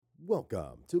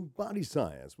Welcome to Body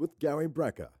Science with Gary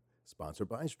Brecka, sponsored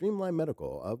by Streamline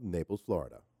Medical of Naples,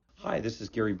 Florida. Hi, this is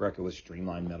Gary Brecka with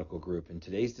Streamline Medical Group, and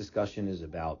today's discussion is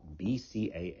about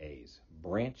BCAAs,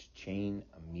 branch chain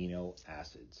amino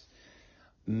acids.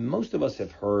 Most of us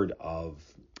have heard of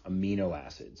amino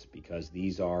acids because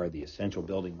these are the essential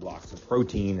building blocks of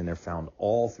protein, and they're found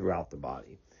all throughout the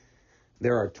body.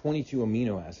 There are 22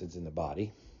 amino acids in the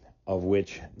body, of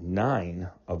which 9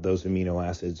 of those amino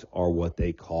acids are what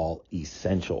they call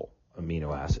essential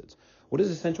amino acids. What does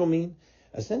essential mean?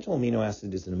 Essential amino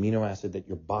acid is an amino acid that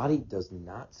your body does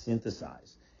not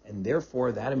synthesize, and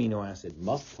therefore that amino acid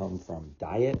must come from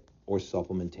diet or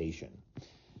supplementation.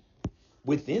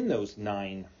 Within those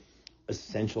 9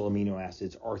 essential amino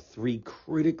acids are 3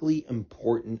 critically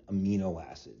important amino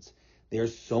acids. They are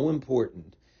so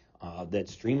important that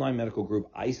Streamline Medical Group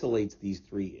isolates these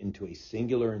 3 into a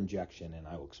singular injection, and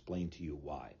I will explain to you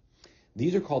why.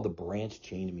 These are called the branch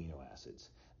chain amino acids.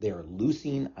 They are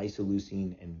leucine,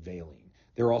 isoleucine, and valine.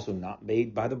 They're also not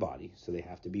made by the body, so they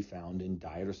have to be found in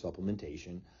diet or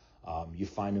supplementation. You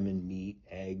find them in meat,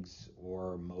 eggs,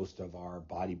 or most of our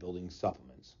bodybuilding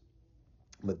supplements.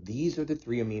 But these are the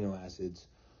 3 amino acids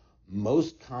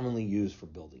most commonly used for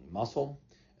building muscle,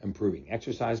 improving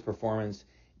exercise performance,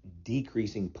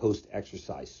 decreasing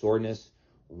post-exercise soreness,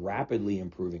 rapidly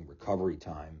improving recovery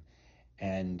time,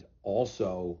 and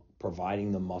also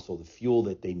providing the muscle the fuel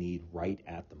that they need right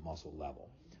at the muscle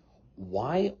level.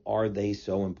 Why are they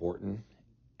so important?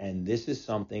 And this is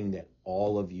something that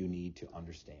all of you need to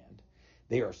understand.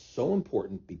 They are so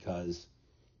important because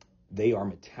they are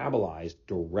metabolized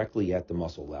directly at the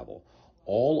muscle level.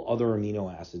 All other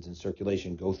amino acids in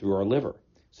circulation go through our liver.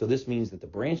 So this means that the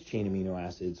branch chain amino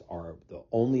acids are the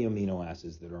only amino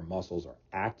acids that our muscles are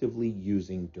actively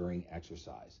using during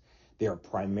exercise. They are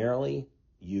primarily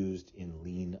used in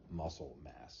lean muscle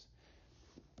mass.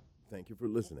 Thank you for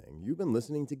listening. You've been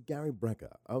listening to Gary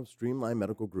Brecka of Streamline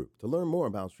Medical Group. To learn more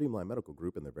about Streamline Medical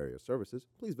Group and their various services,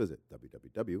 please visit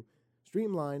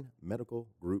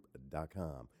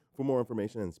www.streamlinemedicalgroup.com. For more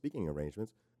information and speaking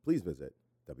arrangements, please visit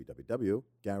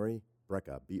www.GaryBrecka.com.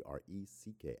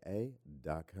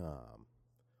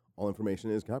 All information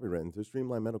is copywritten to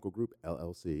Streamline Medical Group,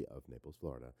 LLC of Naples,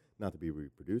 Florida, not to be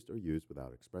reproduced or used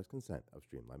without express consent of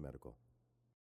Streamline Medical.